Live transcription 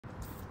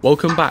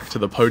Welcome back to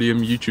the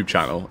Podium YouTube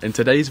channel. In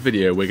today's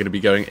video we're going to be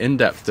going in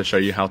depth to show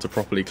you how to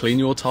properly clean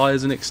your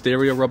tyres and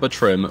exterior rubber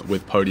trim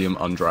with Podium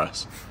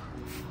Undress.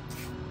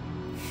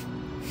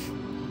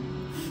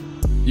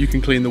 You can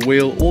clean the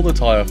wheel or the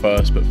tyre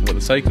first, but for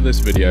the sake of this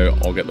video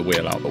I'll get the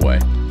wheel out of the way.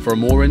 For a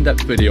more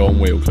in-depth video on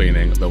wheel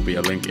cleaning there'll be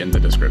a link in the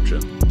description.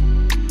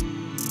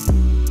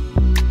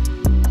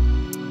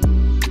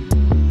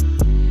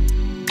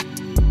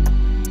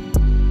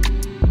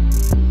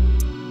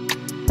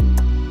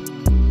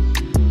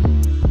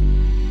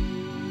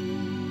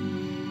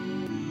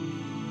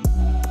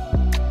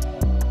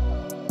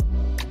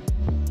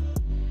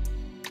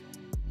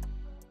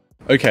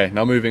 Okay,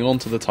 now moving on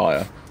to the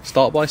tyre.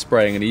 Start by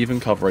spraying an even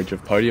coverage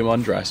of Podium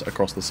Undress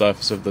across the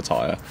surface of the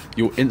tyre.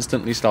 You'll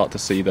instantly start to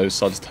see those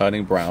suds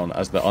turning brown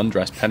as the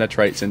undress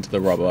penetrates into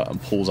the rubber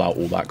and pulls out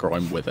all that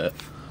grime with it.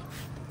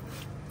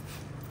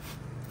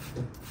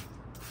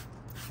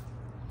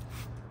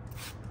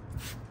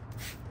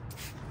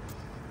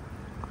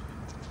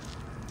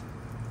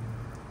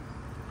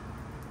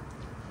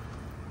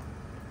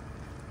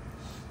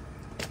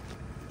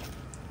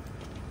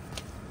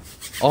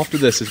 After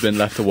this has been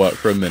left to work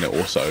for a minute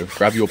or so,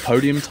 grab your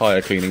Podium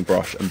tyre cleaning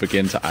brush and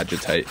begin to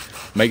agitate.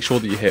 Make sure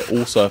that you hit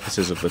all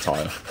surfaces of the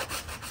tyre.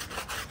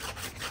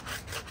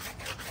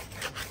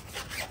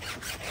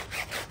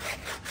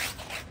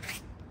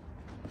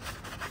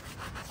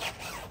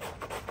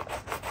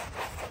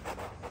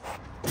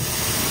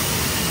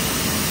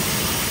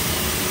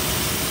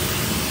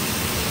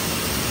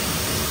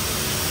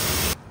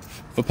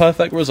 For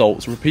perfect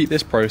results, repeat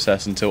this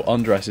process until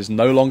undress is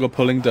no longer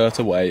pulling dirt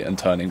away and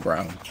turning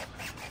brown.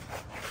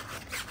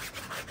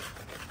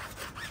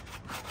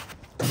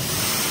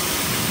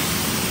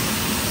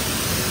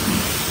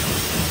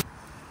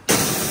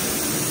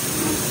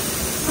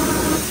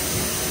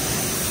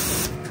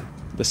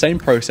 The same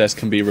process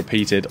can be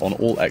repeated on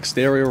all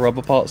exterior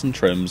rubber parts and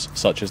trims,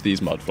 such as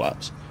these mud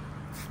flaps.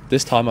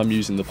 This time I'm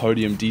using the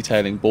Podium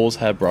detailing boar's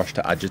hair brush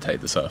to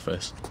agitate the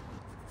surface.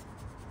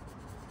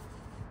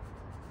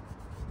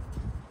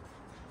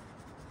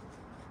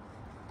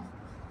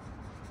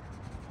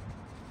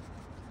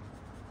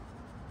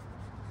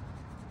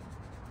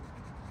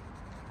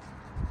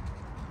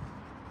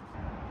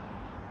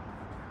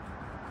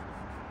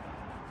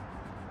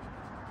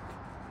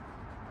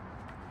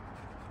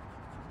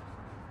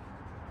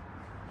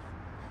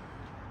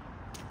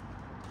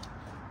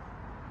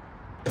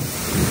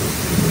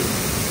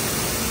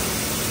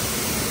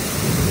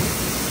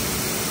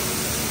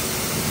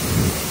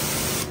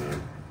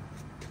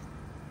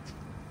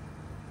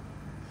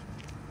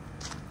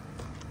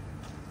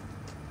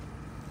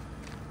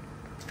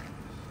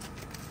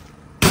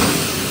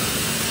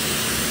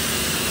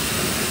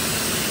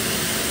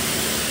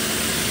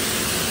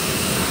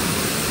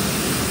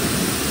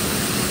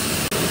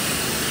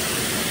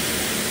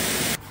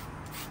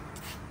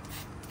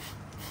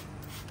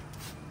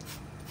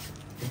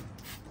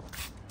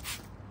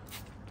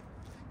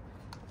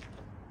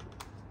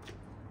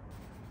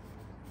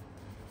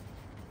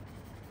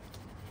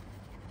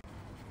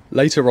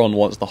 Later on,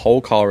 once the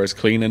whole car is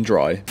clean and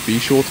dry, be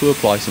sure to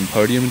apply some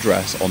Podium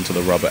Dress onto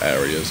the rubber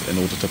areas in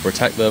order to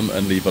protect them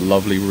and leave a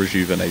lovely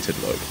rejuvenated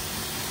look.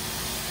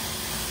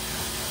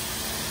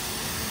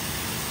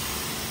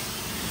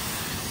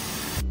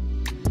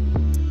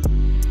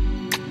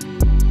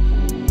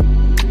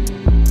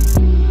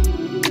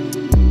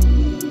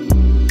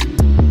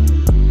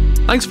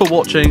 Thanks for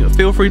watching.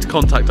 Feel free to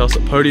contact us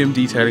at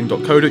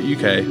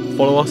podiumdetailing.co.uk,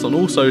 follow us on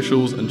all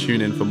socials and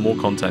tune in for more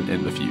content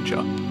in the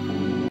future.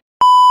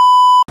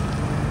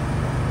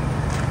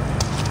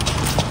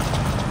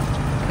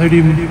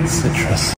 Podium Citrus.